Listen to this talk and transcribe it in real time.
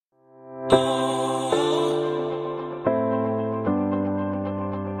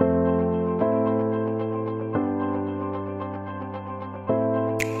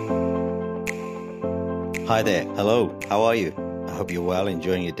Hi there. Hello. How are you? I hope you're well,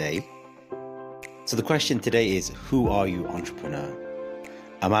 enjoying your day. So the question today is, who are you, entrepreneur?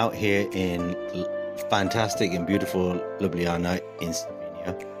 I'm out here in fantastic and beautiful Ljubljana in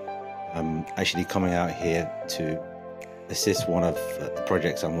Slovenia. I'm actually coming out here to assist one of the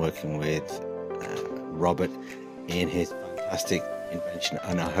projects I'm working with, Robert, in his fantastic invention,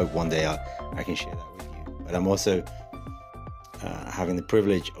 and I hope one day I can share that with you. But I'm also having the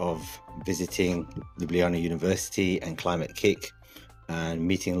privilege of visiting Ljubljana University and Climate Kick and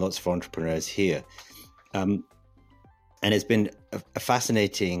meeting lots of entrepreneurs here. And it's been a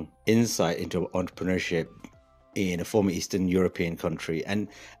fascinating insight into entrepreneurship in a former Eastern European country, and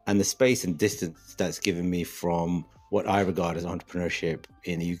the space and distance that's given me from what I regard as entrepreneurship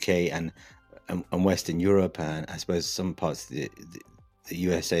in the UK and Western Europe, and I suppose some parts of the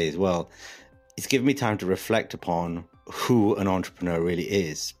USA as well. It's given me time to reflect upon who an entrepreneur really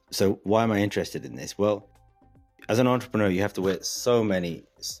is. So why am I interested in this? Well, as an entrepreneur, you have to wear so many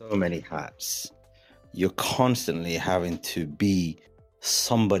hats. You're constantly having to be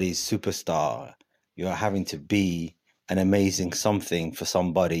somebody's superstar. You're having to be an amazing something for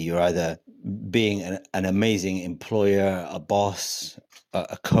somebody. You're either being an amazing employer, a boss,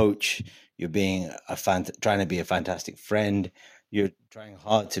 a coach. You're being trying to be a fantastic friend. You're trying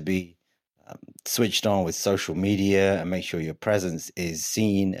hard to be switched on with social media and make sure your presence is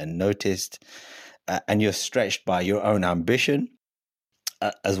seen and noticed. And you're stretched by your own ambition,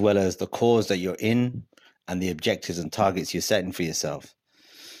 as well as the cause that you're in and the objectives and targets you're setting for yourself.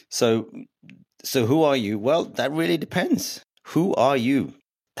 So who are you? Well, that really depends. Who are you?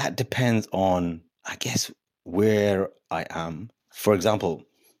 That depends on, I guess, where I am. For example,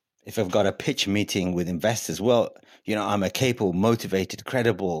 if I've got a pitch meeting with investors, well, I'm a capable, motivated,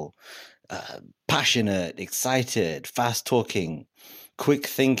 credible, passionate, excited, fast talking, quick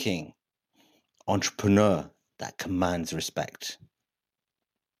thinking entrepreneur that commands respect.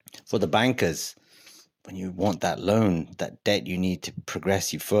 For the bankers, when you want that loan, that debt you need to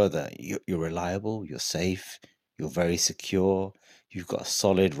progress you further, you're reliable, you're safe, you're very secure, you've got a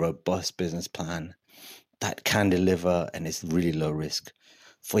solid, robust business plan that can deliver and is really low risk.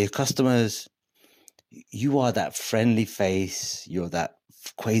 For your customers, you are that friendly face, you're that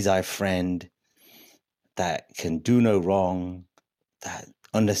quasi friend that can do no wrong, that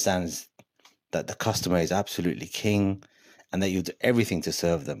understands that the customer is absolutely king and that you do everything to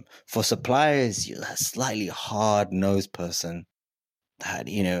serve them. For suppliers, you're that slightly hard-nosed person that,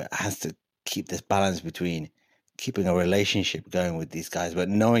 has to keep this balance between keeping a relationship going with these guys, but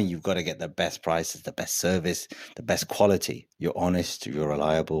knowing you've got to get the best prices, the best service, the best quality. You're honest, you're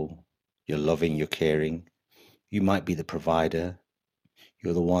reliable, you're loving, you're caring. You might be the provider.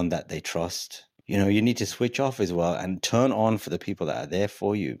 You're the one that they trust. You need to switch off as well and turn on for the people that are there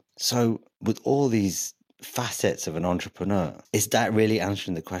for you. So with all these facets of an entrepreneur, is that really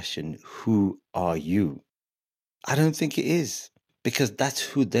answering the question, who are you? I don't think it is, because that's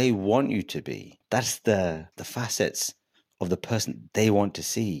who they want you to be. That's the facets of the person they want to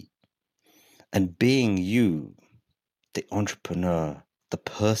see. And being you, the entrepreneur, the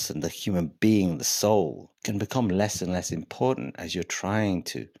person, the human being, the soul, can become less and less important as you're trying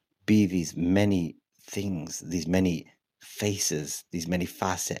to be these many things, these many faces, these many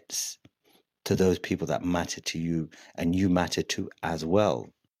facets to those people that matter to you and you matter to as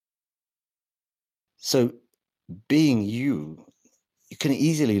well. So being you can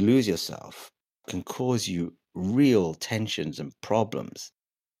easily lose yourself, can cause you real tensions and problems,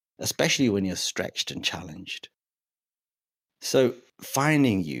 especially when you're stretched and challenged. So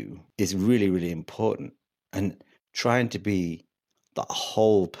finding you is really, really important, and trying to be the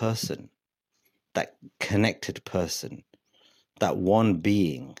whole person, that connected person, that one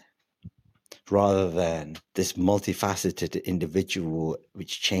being, rather than this multifaceted individual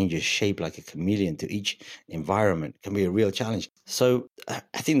which changes shape like a chameleon to each environment, can be a real challenge. So I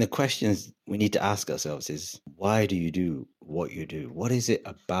think the questions we need to ask ourselves is, why do you do what you do? What is it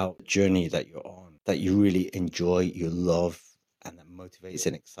about the journey that you're on that you really enjoy, you love, and that motivates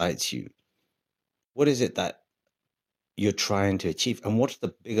and excites you? What is it that you're trying to achieve? And what's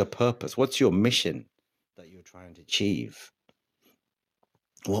the bigger purpose? What's your mission that you're trying to achieve?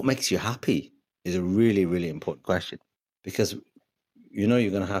 What makes you happy is a really, really important question, because you're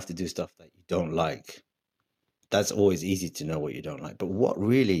going to have to do stuff that you don't like. That's always easy to know what you don't like. But what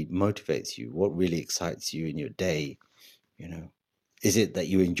really motivates you? What really excites you in your day? Is it that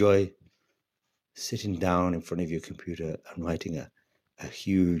you enjoy sitting down in front of your computer and writing a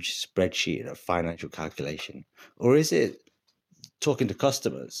huge spreadsheet, a financial calculation? Or is it talking to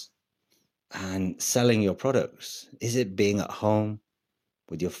customers and selling your products? Is it being at home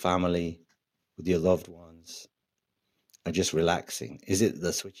with your family, with your loved ones and just relaxing? Is it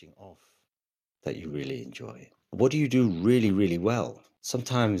the switching off that you really enjoy? What do you do really, really well?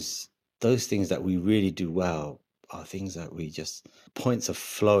 Sometimes those things that we really do well are things that we just points of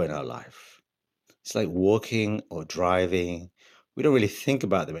flow in our life. It's like walking or driving. We don't really think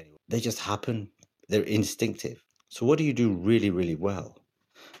about them anymore. They just happen. They're instinctive. So what do you do really, really well?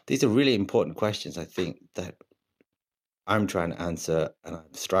 These are really important questions, I think, that I'm trying to answer and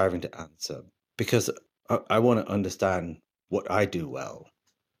I'm striving to answer because I want to understand what I do well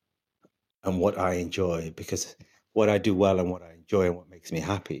and what I enjoy, because what I do well and what I enjoy and what makes me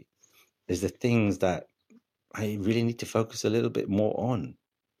happy is the things that I really need to focus a little bit more on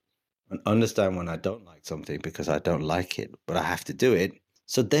and understand when I don't like something because I don't like it, but I have to do it.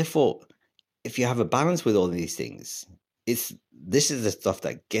 So therefore, if you have a balance with all these things, this is the stuff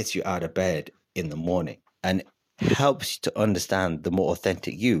that gets you out of bed in the morning and helps you to understand the more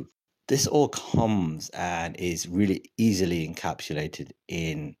authentic you. This all comes and is really easily encapsulated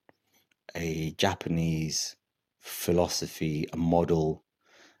in a Japanese philosophy, a model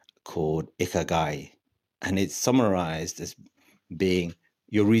called Ikigai. And it's summarized as being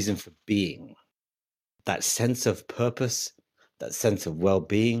your reason for being, that sense of purpose, that sense of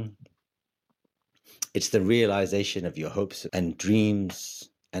well-being. It's the realization of your hopes and dreams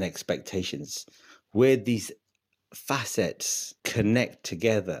and expectations, where these facets connect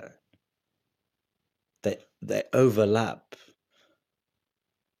together, that they overlap,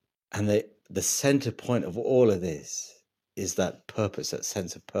 and the center point of all of this is that purpose, that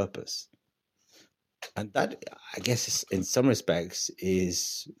sense of purpose. And that, I guess, in some respects,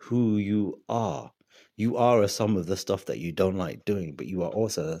 is who you are. You are a sum of the stuff that you don't like doing, but you are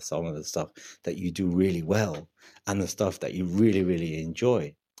also some of the stuff that you do really well and the stuff that you really, really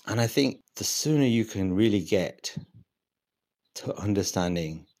enjoy. And I think the sooner you can really get to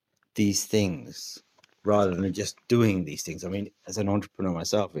understanding these things rather than just doing these things. I mean, as an entrepreneur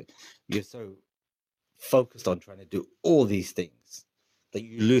myself, you're so focused on trying to do all these things that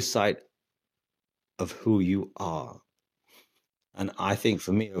you lose sight of who you are. And I think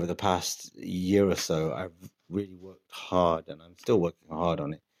for me, over the past year or so, I've really worked hard, and I'm still working hard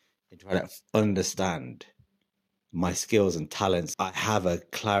on it, in trying to understand my skills and talents. I have a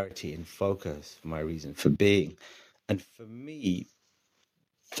clarity and focus for my reason for being. And for me,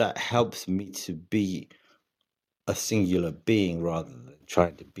 that helps me to be a singular being rather than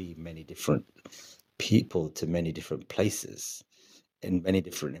trying to be many different people to many different places in many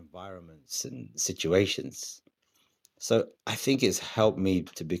different environments and situations. So I think it's helped me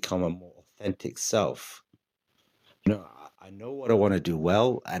to become a more authentic self. You know, I know what I want to do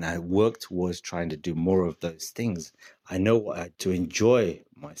well, and I work towards trying to do more of those things. I know to enjoy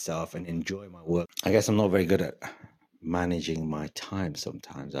myself and enjoy my work. I guess I'm not very good at managing my time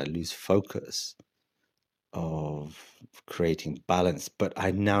sometimes. I lose focus of creating balance, but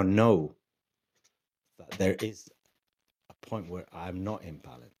I now know that there is a point where I'm not in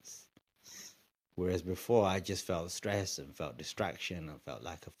balance. Whereas before I just felt stress and felt distraction and felt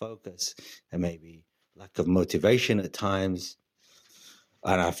lack of focus and maybe lack of motivation at times.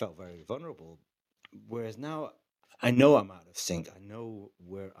 And I felt very vulnerable. Whereas now I know I'm out of sync. I know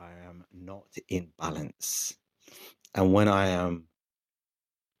where I am not in balance. And when I am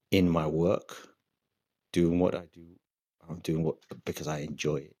in my work, doing what I do, I'm doing what because I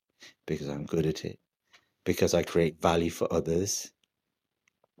enjoy it, because I'm good at it, because I create value for others.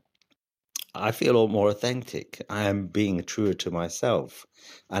 I feel a lot more authentic. I am being truer to myself,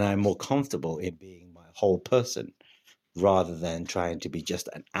 and I'm more comfortable in being my whole person rather than trying to be just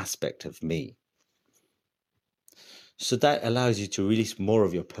an aspect of me. So that allows you to release more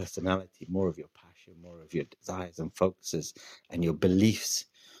of your personality, more of your passion, more of your desires and focuses and your beliefs.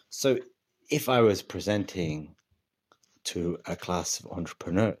 So if I was presenting to a class of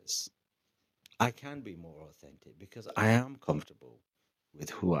entrepreneurs, I can be more authentic because I am comfortable with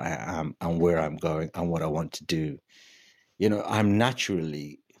who I am and where I'm going and what I want to do. You know, I'm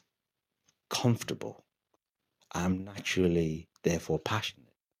naturally comfortable. I'm naturally, therefore,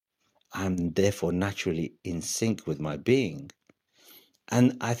 passionate. I'm therefore naturally in sync with my being.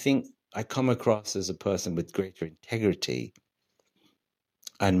 And I think I come across as a person with greater integrity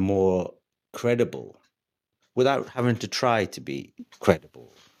and more credible without having to try to be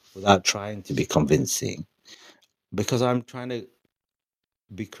credible, without trying to be convincing, because I'm trying to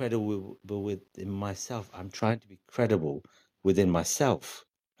be credible within myself. I'm trying to be credible within myself.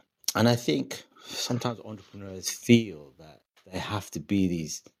 And I think sometimes entrepreneurs feel that they have to be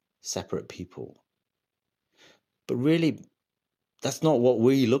these separate people. But really, that's not what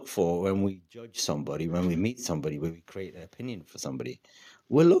we look for when we judge somebody, when we meet somebody, when we create an opinion for somebody.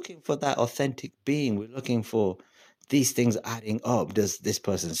 we're looking for that authentic being. We're looking for these things adding up. Does this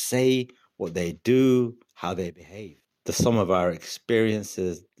person say what they do, how they behave? The sum of our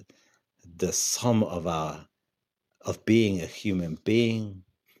experiences, the sum of being a human being,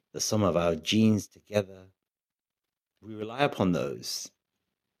 the sum of our genes together. We rely upon those.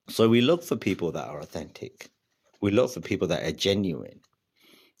 So we look for people that are authentic. We look for people that are genuine.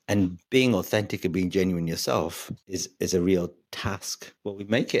 And being authentic and being genuine yourself is a real task. Well, we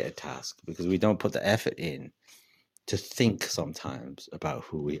make it a task because we don't put the effort in to think sometimes about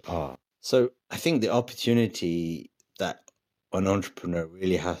who we are. So I think the opportunity that an entrepreneur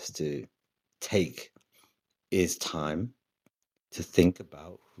really has to take is time to think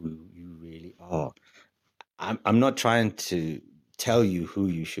about who you really are. I'm not trying to tell you who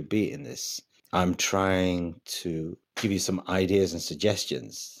you should be in this. I'm trying to give you some ideas and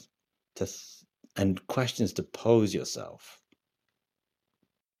suggestions and questions to pose yourself.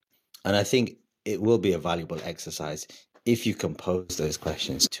 And I think it will be a valuable exercise if you can pose those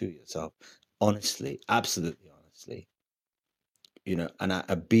questions to yourself honestly, absolutely honestly,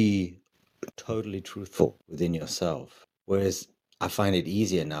 and be totally truthful within yourself. Whereas I find it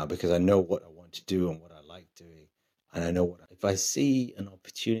easier now because I know what I want to do and what I like doing. And I know if I see an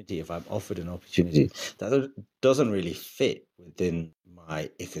opportunity, if I'm offered an opportunity that doesn't really fit within my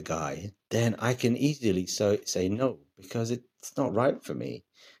ikigai, then I can easily say no because it's not right for me.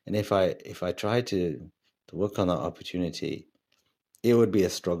 And if I try to work on that opportunity, it would be a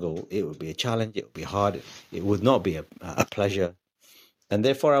struggle. It would be a challenge. It would be hard. It would not be a pleasure. And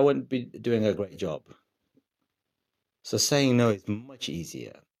therefore, I wouldn't be doing a great job. So saying no is much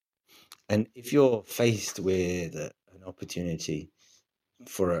easier. And if you're faced with an opportunity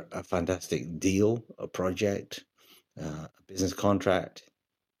for a fantastic deal, a project, a business contract,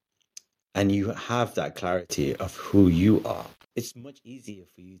 and you have that clarity of who you are, it's much easier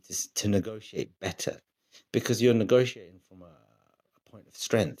for you to negotiate better because you're negotiating from a point of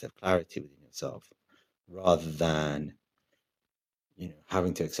strength, of clarity within yourself, rather than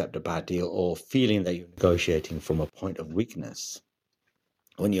having to accept a bad deal or feeling that you're negotiating from a point of weakness.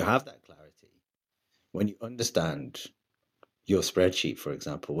 When you have that clarity, when you understand your spreadsheet, for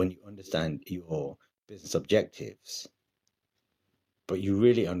example, when you understand your business objectives, but you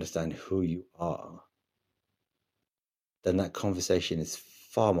really understand who you are, then that conversation is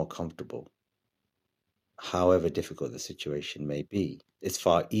far more comfortable. However difficult the situation may be, it's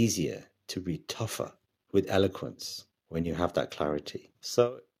far easier to be tougher with eloquence when you have that clarity.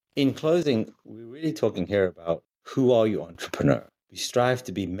 So in closing, we're really talking here about who are you, entrepreneur? We strive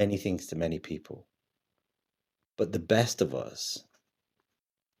to be many things to many people. But the best of us,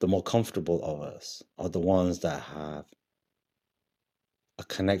 the more comfortable of us, are the ones that have a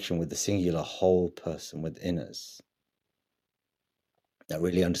connection with the singular whole person within us, that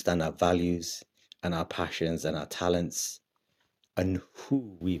really understand our values and our passions and our talents and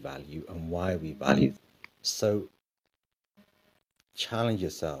who we value and why we value. So challenge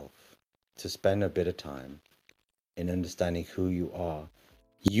yourself to spend a bit of time in understanding who you are.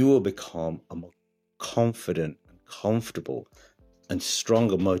 You will become a more confident and comfortable and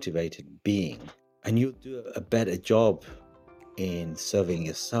stronger motivated being, and you'll do a better job in serving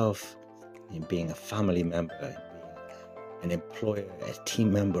yourself, in being a family member, in being an employer, a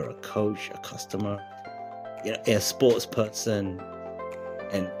team member, a coach, a customer, a sports person,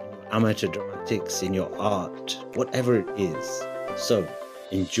 and amateur dramatics, in your art, whatever it is. So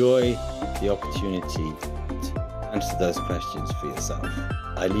enjoy the opportunity to answer those questions for yourself.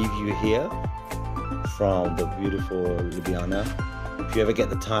 I leave you here from the beautiful Ljubljana. If you ever get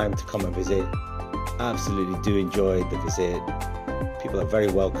the time to come and visit, absolutely do enjoy the visit. People are very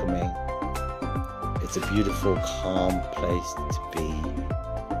welcoming. It's a beautiful, calm place to be.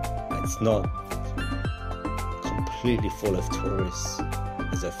 It's not completely full of tourists.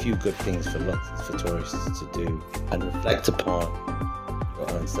 There's a few good things for tourists to do and reflect upon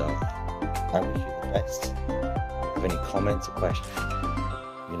your own self. I wish you the best. If you have any comments or questions,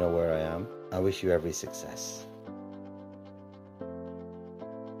 you know where I am. I wish you every success.